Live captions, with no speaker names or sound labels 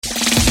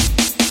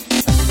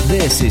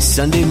This is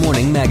Sunday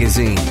Morning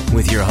Magazine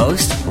with your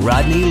host,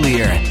 Rodney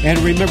Lear. And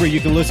remember, you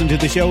can listen to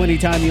the show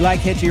anytime you like.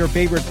 Head to your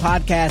favorite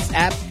podcast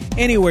app,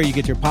 anywhere you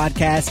get your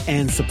podcasts,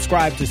 and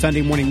subscribe to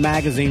Sunday Morning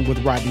Magazine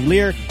with Rodney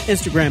Lear,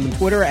 Instagram and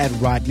Twitter at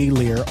Rodney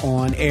Lear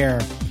on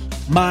air.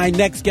 My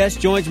next guest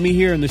joins me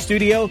here in the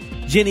studio.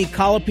 Jenny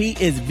Collopy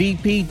is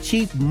VP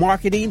Chief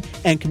Marketing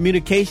and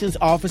Communications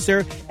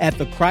Officer at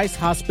the Christ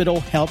Hospital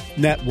Health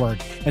Network.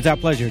 It's our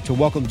pleasure to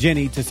welcome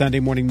Jenny to Sunday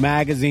Morning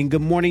Magazine.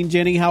 Good morning,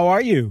 Jenny. How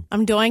are you?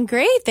 I'm doing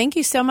great. Thank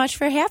you so much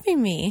for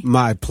having me.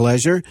 My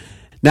pleasure.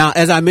 Now,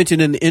 as I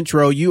mentioned in the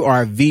intro, you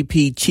are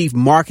VP Chief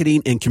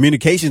Marketing and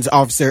Communications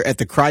Officer at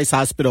the Christ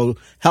Hospital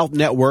Health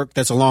Network.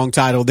 That's a long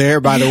title there,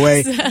 by the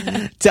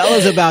way. Tell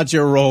us about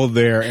your role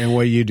there and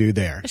what you do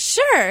there.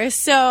 Sure.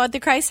 So at the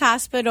Christ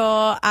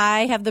Hospital,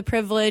 I have the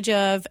privilege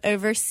of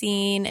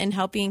overseeing and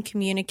helping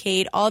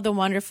communicate all the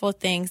wonderful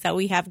things that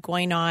we have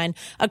going on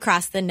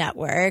across the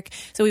network.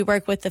 So we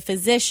work with the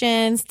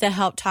physicians to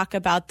help talk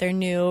about their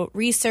new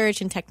research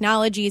and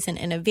technologies and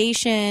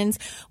innovations.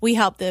 We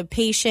help the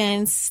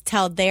patients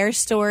tell their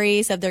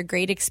stories of their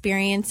great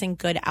experience and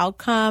good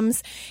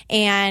outcomes,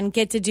 and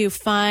get to do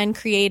fun,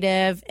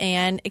 creative,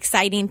 and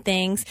exciting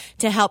things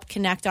to help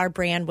connect our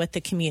brand with the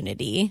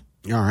community.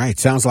 All right.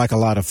 Sounds like a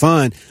lot of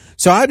fun.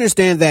 So I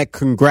understand that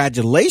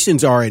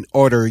congratulations are in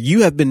order.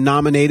 You have been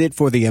nominated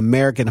for the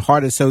American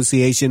Heart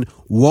Association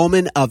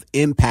Woman of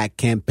Impact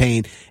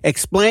campaign.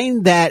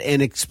 Explain that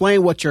and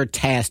explain what you're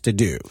tasked to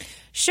do.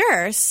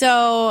 Sure.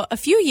 So a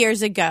few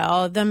years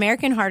ago, the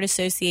American Heart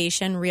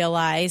Association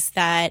realized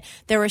that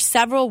there were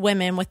several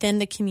women within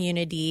the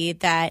community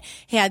that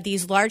had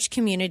these large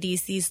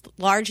communities, these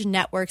large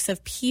networks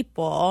of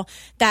people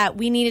that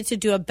we needed to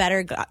do a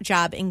better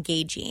job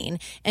engaging.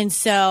 And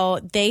so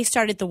they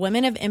started the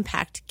Women of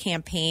Impact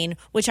campaign,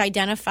 which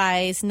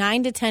identifies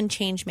 9 to 10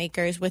 change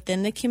makers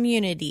within the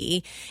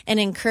community and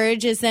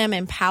encourages them,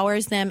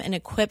 empowers them, and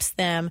equips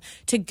them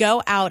to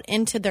go out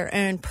into their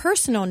own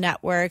personal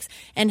networks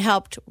and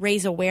help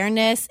raise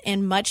awareness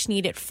and much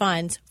needed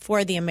funds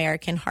for the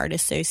American Heart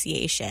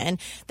Association.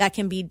 That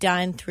can be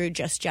done through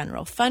just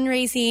general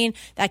fundraising,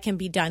 that can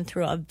be done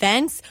through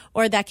events,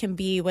 or that can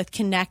be with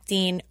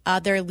connecting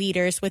other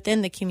leaders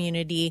within the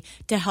community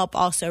to help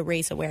also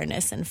raise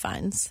awareness and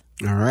funds.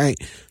 All right.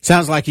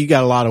 Sounds like you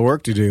got a lot of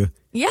work to do.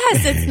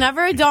 Yes, it's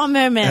never a dull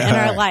moment in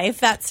our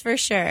life, that's for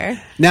sure.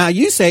 Now,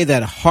 you say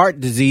that heart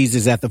disease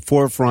is at the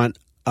forefront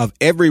of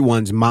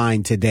everyone's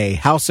mind today.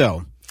 How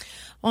so?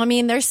 Well, I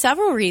mean, there's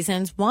several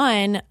reasons.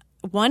 One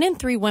in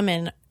 3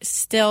 women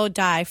still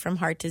die from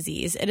heart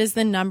disease. It is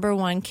the number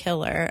one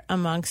killer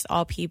amongst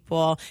all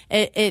people.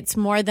 It's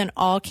more than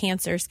all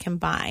cancers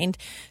combined.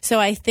 So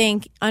I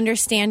think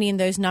understanding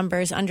those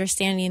numbers,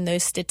 understanding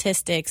those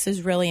statistics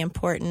is really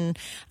important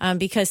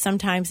because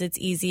sometimes it's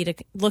easy to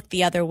look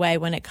the other way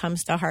when it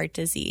comes to heart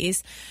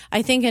disease.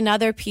 I think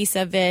another piece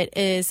of it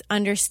is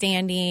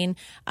understanding,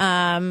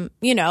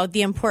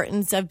 the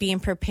importance of being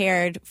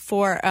prepared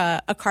for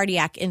a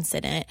cardiac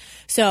incident.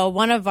 So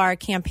one of our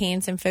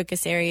campaigns and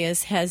focus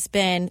areas has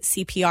been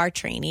CPR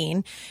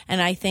training. And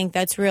I think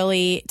that's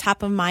really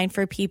top of mind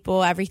for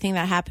people. Everything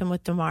that happened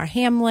with Damar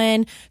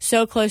Hamlin,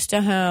 so close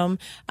to home,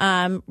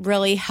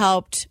 really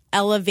helped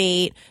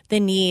elevate the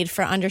need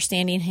for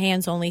understanding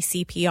hands-only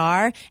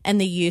CPR and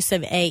the use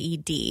of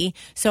AED.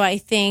 So I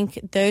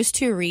think those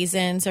 2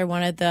 reasons are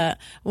one of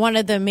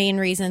the main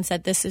reasons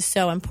that this is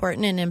so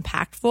important and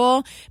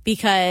impactful,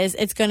 because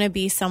it's going to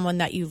be someone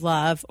that you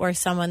love or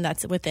someone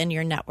that's within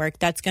your network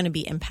that's going to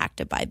be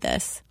impacted by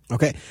this.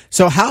 Okay.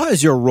 So how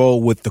has your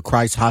role with the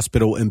Christ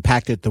Hospital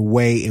impacted the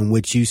way in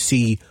which you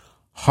see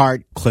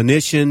heart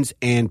clinicians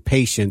and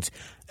patients,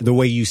 the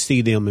way you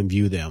see them and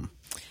view them?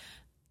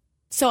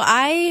 So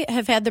I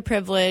have had the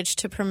privilege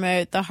to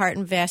promote the Heart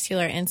and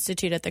Vascular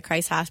Institute at the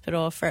Christ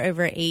Hospital for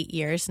over 8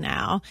 years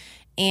now.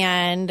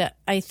 And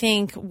I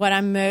think what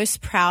I'm most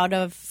proud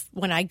of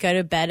when I go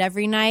to bed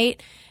every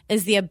night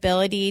is the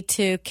ability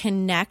to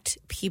connect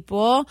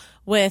people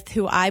with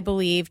who I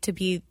believe to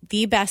be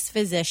the best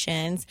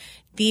physicians,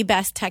 the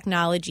best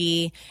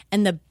technology,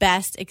 and the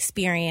best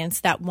experience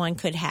that one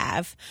could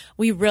have.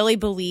 We really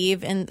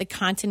believe in the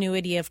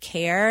continuity of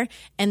care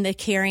and the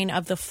caring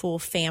of the full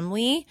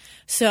family.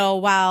 So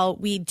while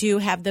we do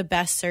have the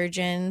best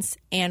surgeons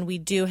and we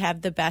do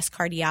have the best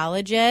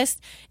cardiologists,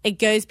 it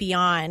goes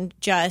beyond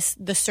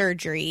just the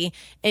surgery.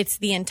 It's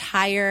the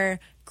entire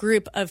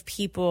group of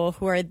people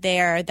who are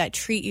there that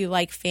treat you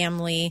like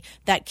family,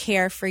 that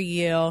care for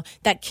you,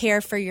 that care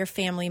for your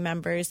family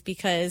members,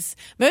 because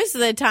most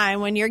of the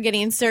time when you're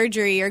getting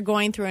surgery or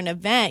going through an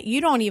event,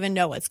 you don't even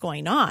know what's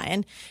going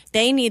on.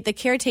 The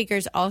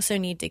caretakers also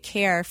need to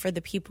care for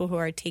the people who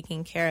are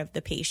taking care of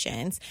the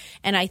patients.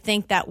 And I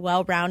think that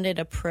well-rounded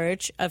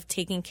approach of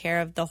taking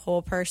care of the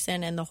whole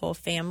person and the whole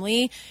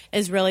family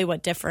is really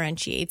what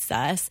differentiates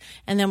us.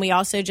 And then we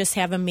also just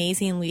have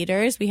amazing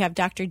leaders. We have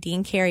Dr.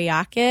 Dean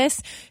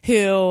Kariakis,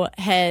 who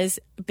has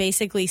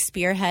basically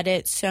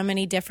spearheaded so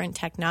many different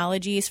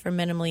technologies for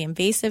minimally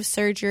invasive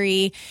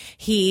surgery.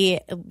 He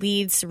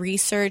leads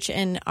research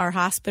in our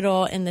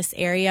hospital in this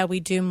area. We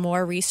do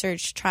more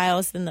research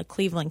trials than the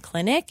Cleveland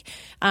Clinic.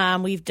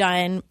 We've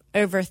done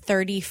over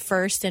 30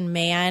 first in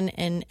man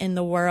in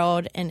the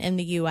world and in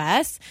the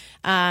U.S.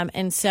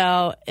 And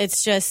so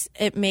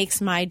it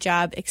makes my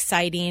job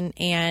exciting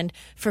and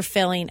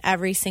fulfilling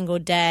every single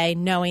day,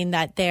 knowing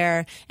that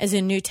there is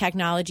a new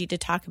technology to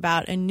talk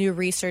about, a new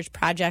research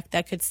project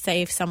that could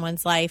save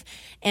someone's life,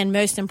 and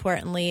most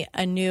importantly,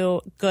 a new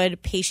good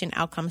patient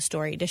outcome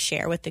story to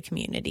share with the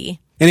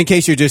community. And in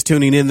case you're just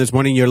tuning in this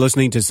morning, you're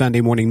listening to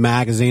Sunday Morning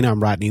Magazine.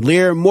 I'm Rodney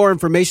Lear. More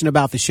information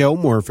about the show,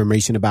 more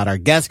information about our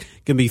guests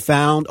can be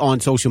found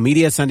on social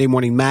media. Sunday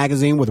Morning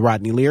Magazine with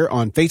Rodney Lear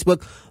on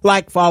Facebook.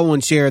 Like, follow,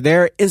 and share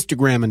there.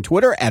 Instagram and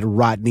Twitter at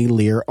Rodney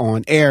Lear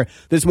on air.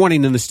 This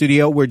morning in the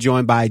studio, we're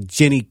joined by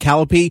Jenny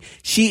Collopy.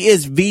 She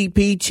is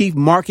VP, Chief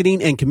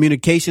Marketing and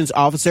Communications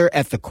Officer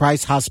at the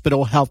Christ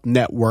Hospital Health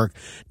Network.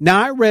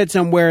 Now, I read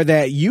somewhere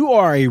that you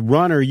are a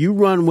runner. You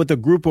run with a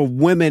group of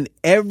women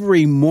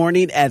every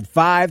morning at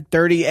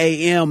 5:30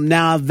 a.m.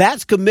 Now,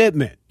 that's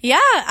commitment. Yeah,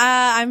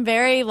 I'm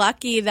very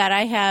lucky that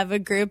I have a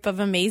group of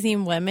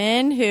amazing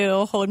women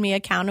who hold me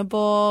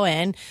accountable,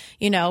 and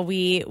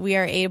we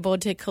are able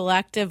to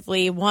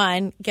collectively,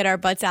 one, get our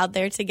butts out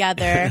there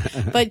together,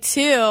 but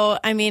two,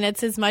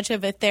 it's as much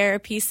of a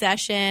therapy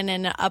session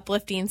and an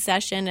uplifting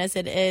session as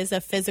it is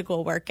a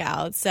physical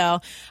workout.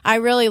 So I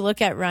really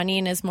look at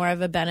running as more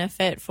of a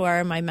benefit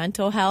for my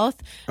mental health.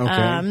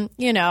 Okay.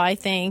 I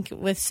think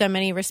with so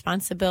many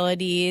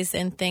responsibilities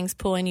and things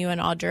pulling you in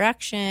all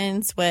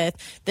directions with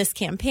this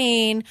campaign,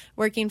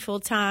 working full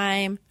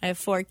time. I have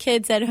 4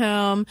 kids at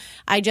home.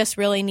 I just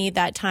really need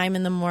that time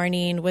in the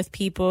morning with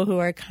people who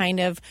are kind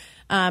of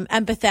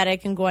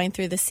empathetic and going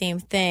through the same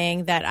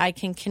thing that I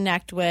can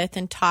connect with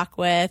and talk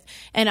with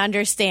and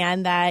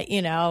understand that,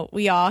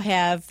 we all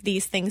have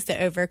these things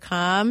to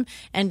overcome,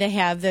 and to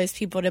have those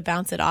people to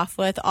bounce it off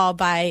with all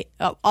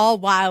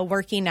while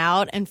working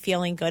out and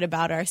feeling good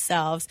about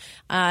ourselves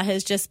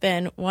has just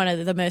been one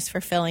of the most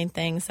fulfilling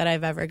things that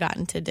I've ever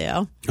gotten to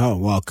do. Oh,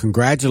 well,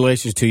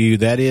 congratulations to you.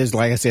 That is,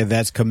 like I said,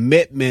 that's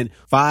commitment,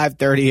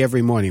 5:30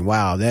 every morning.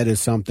 Wow, that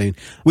is something.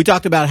 We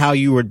talked about how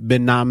you were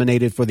been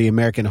nominated for the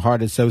American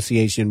Heart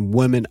Association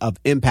Women of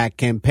Impact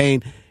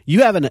campaign.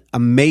 You have an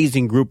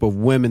amazing group of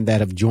women that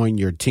have joined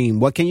your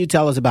team. What can you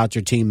tell us about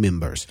your team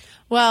members?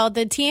 Well,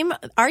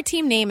 our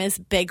team name is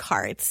Big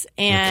Hearts,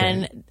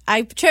 and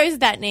I chose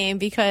that name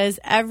because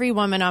every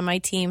woman on my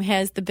team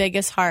has the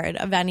biggest heart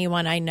of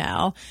anyone I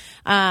know.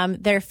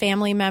 They're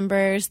family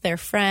members, they're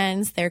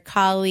friends, they're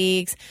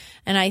colleagues,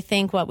 and I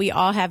think what we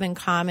all have in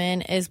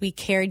common is we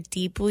care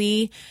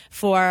deeply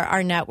for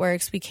our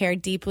networks, we care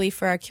deeply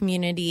for our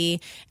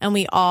community, and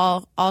we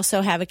all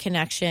also have a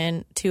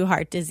connection to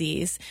heart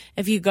disease.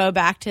 If you go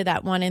back to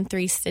that 1 in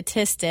 3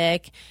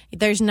 statistic,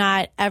 there's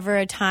not ever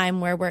a time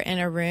where we're in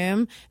a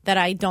room that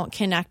I don't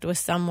connect with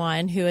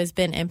someone who has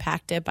been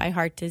impacted by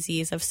heart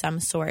disease of some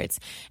sorts.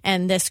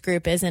 And this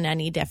group isn't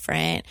any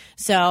different.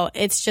 So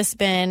it's just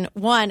been,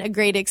 one, a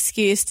great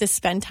excuse to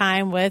spend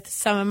time with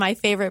some of my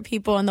favorite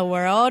people in the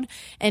world,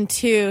 and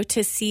two,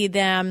 to see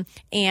them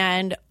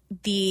and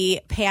the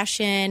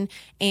passion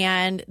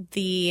and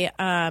the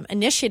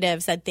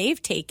initiatives that they've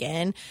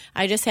taken.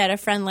 I just had a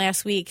friend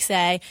last week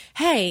say,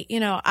 hey,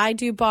 I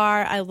do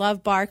bar. I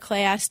love bar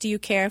class. Do you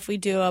care if we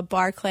do a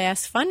bar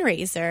class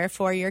fundraiser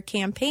for your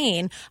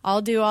campaign?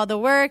 I'll do all the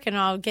work and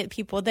I'll get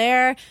people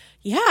there.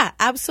 Yeah,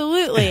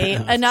 absolutely.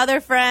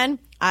 Another friend,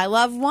 I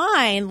love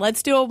wine.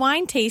 Let's do a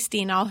wine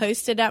tasting. I'll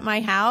host it at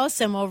my house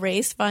and we'll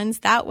raise funds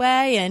that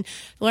way and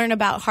learn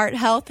about heart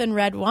health and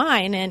red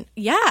wine. And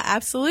yeah,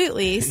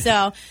 absolutely.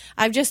 So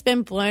I've just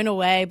been blown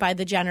away by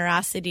the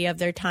generosity of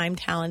their time,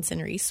 talents,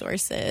 and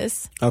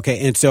resources.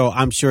 Okay. And so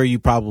I'm sure you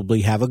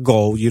probably have a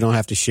goal. You don't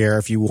have to share.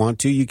 If you want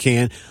to, you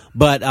can.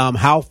 But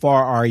how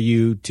far are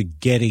you to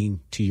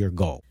getting to your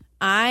goal?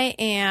 I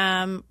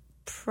am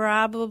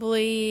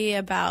probably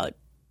about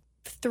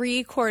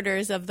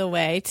 3/4 of the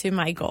way to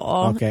my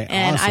goal. Okay,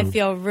 and awesome. I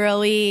feel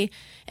really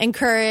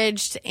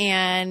encouraged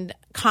and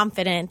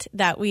confident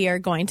that we are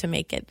going to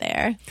make it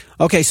there.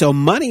 Okay, so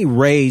money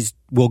raised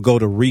will go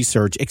to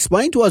research.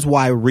 Explain to us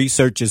why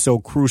research is so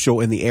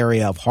crucial in the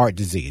area of heart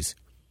disease.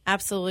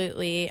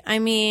 Absolutely. I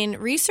mean,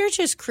 research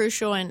is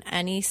crucial in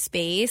any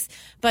space,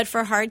 but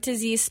for heart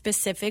disease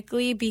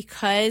specifically,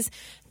 because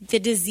the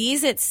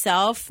disease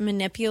itself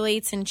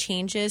manipulates and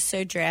changes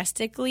so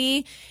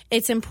drastically,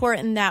 it's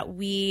important that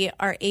we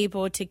are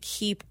able to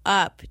keep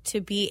up, to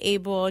be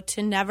able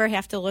to never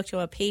have to look to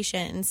a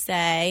patient and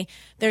say,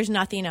 there's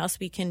nothing else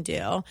we can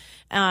do.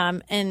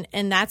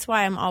 And that's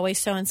why I'm always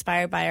so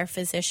inspired by our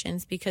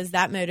physicians, because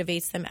that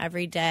motivates them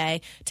every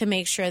day to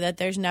make sure that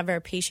there's never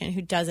a patient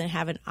who doesn't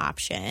have an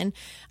option. Houston.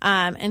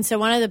 And so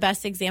one of the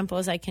best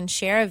examples I can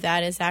share of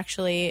that is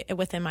actually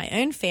within my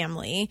own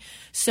family.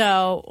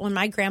 So when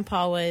my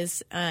grandpa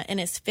was in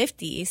his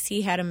 50s,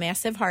 he had a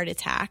massive heart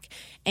attack.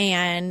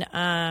 And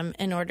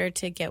in order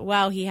to get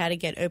well, he had to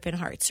get open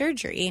heart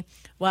surgery.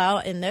 Well,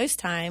 in those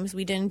times,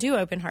 we didn't do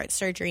open heart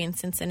surgery in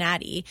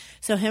Cincinnati.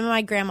 So him and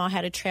my grandma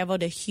had to travel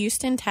to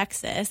Houston,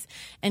 Texas,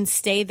 and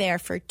stay there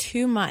for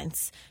 2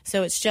 months.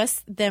 So it's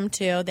just them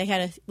two. They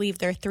had to leave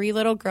their 3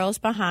 little girls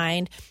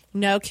behind.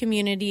 No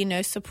community,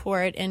 no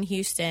support in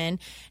Houston.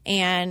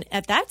 And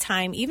at that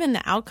time, even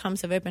the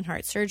outcomes of open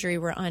heart surgery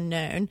were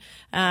unknown.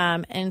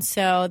 And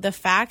so the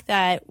fact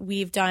that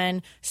we've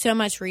done so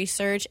much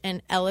research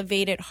and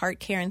elevated heart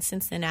care in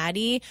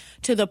Cincinnati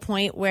to the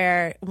point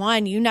where,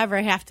 one, you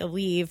never have to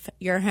leave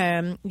your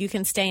home. You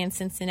can stay in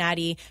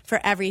Cincinnati for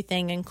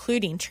everything,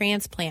 including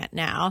transplant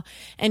now.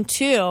 And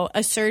 2,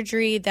 a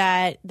surgery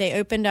that they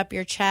opened up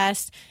your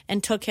chest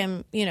and took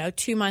him,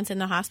 2 months in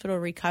the hospital to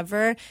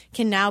recover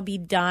can now be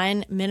done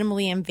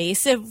minimally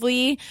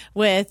invasively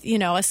with,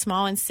 a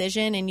small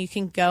incision, and you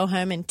can go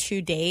home in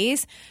 2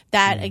 days.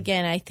 That,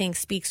 again, I think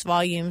speaks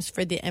volumes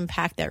for the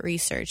impact that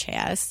research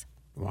has.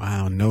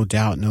 Wow, no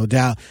doubt, no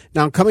doubt.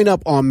 Now, coming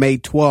up on May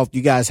 12th,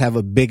 you guys have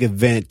a big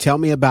event. Tell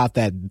me about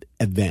that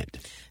event.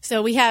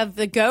 So we have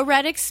the Go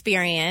Red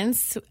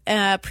Experience.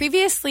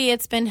 Previously,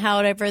 it's been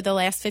held over the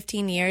last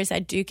 15 years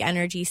at Duke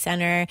Energy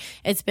Center.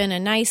 It's been a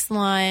nice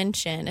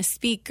lunch and a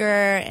speaker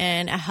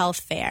and a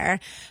health fair.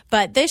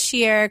 But this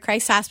year,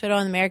 Christ Hospital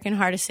and the American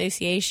Heart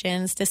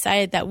Associations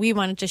decided that we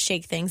wanted to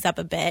shake things up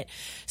a bit.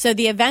 So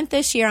the event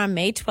this year on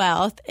May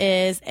 12th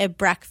is a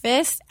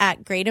breakfast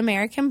at Great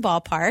American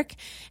Ballpark.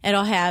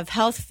 It'll have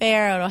health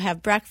fair. It'll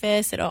have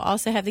breakfast. It'll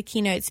also have the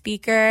keynote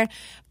speaker.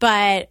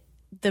 But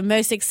the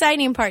most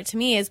exciting part to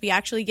me is we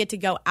actually get to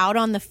go out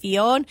on the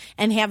field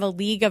and have a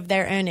league of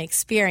their own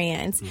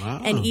experience.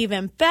 Wow. And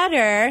even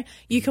better,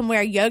 you can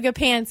wear yoga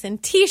pants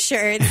and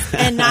T-shirts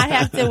and not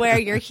have to wear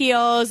your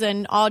heels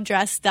and all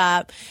dressed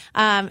up.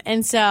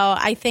 And so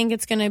I think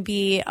it's going to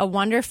be a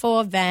wonderful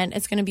event.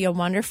 It's going to be a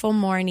wonderful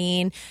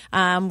morning.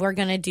 We're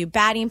going to do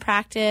batting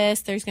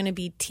practice. There's going to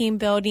be team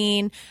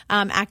building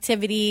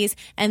activities.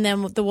 And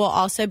then we'll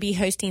also be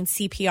hosting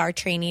CPR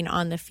training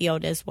on the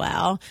field as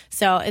well.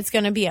 So it's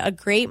going to be a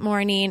great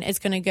morning. It's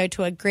going to go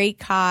to a great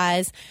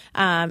cause,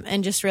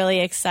 and just really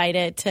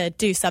excited to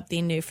do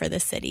something new for the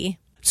city.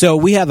 So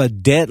we have a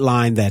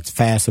deadline that's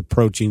fast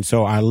approaching.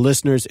 So our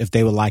listeners, if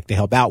they would like to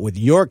help out with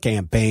your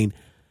campaign,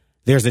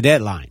 there's a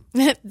deadline.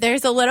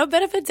 There's a little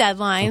bit of a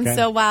deadline. Okay.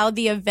 So while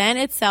the event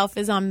itself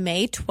is on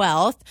May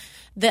 12th,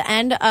 the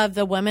end of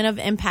the Women of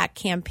Impact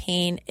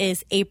campaign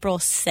is April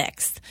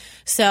 6th.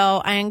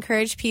 So I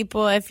encourage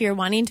people, if you're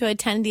wanting to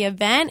attend the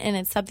event and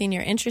it's something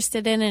you're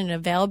interested in and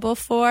available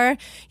for,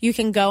 you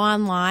can go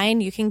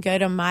online. You can go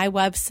to my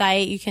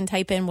website. You can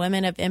type in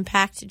Women of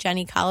Impact,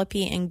 Jenny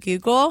Collopy in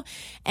Google,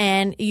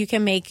 and you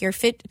can make your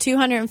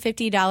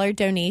 $250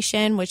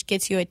 donation, which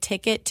gets you a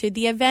ticket to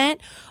the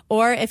event.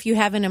 Or if you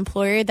have an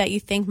employer that you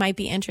think might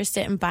be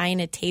interested in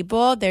buying a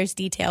table, there's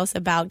details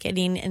about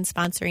getting and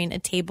sponsoring a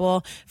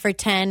table for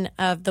 10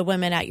 of the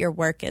women at your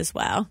work as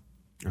well.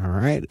 All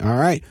right. All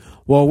right.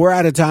 Well, we're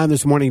out of time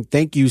this morning.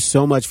 Thank you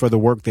so much for the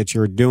work that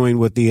you're doing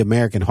with the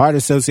American Heart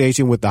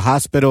Association, with the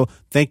hospital.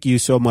 Thank you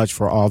so much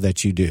for all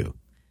that you do.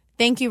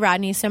 Thank you,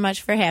 Rodney, so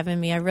much for having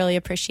me. I really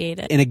appreciate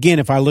it. And again,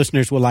 if our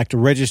listeners would like to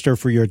register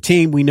for your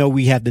team, we know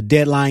we have the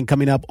deadline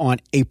coming up on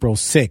April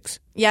 6th.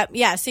 Yep.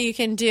 Yeah. So you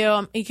can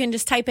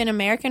just type in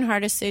American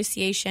Heart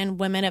Association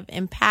Women of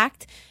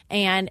Impact,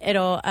 and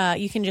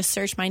you can just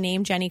search my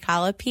name, Jenny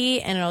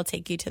Collopy, and it'll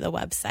take you to the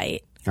website.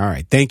 All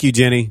right. Thank you,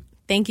 Jenny.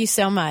 Thank you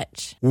so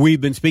much. We've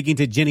been speaking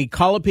to Jenny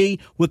Collopy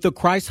with the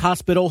Christ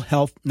Hospital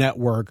Health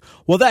Network.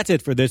 Well, that's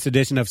it for this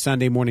edition of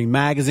Sunday Morning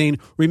Magazine.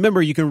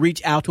 Remember, you can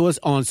reach out to us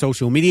on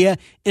social media,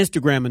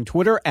 Instagram and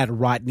Twitter at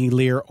Rodney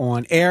Lear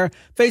On Air,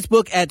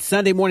 Facebook at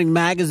Sunday Morning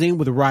Magazine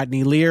with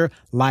Rodney Lear.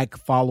 Like,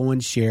 follow,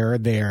 and share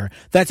there.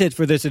 That's it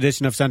for this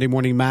edition of Sunday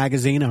Morning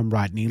Magazine. I'm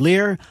Rodney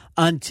Lear.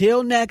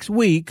 Until next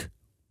week,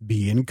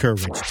 be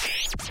encouraged.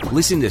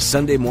 Listen to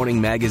Sunday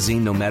Morning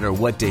Magazine no matter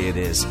what day it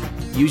is.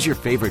 Use your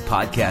favorite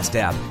podcast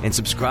app and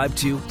subscribe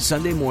to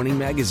Sunday Morning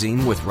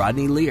Magazine with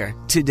Rodney Lear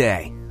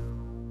today.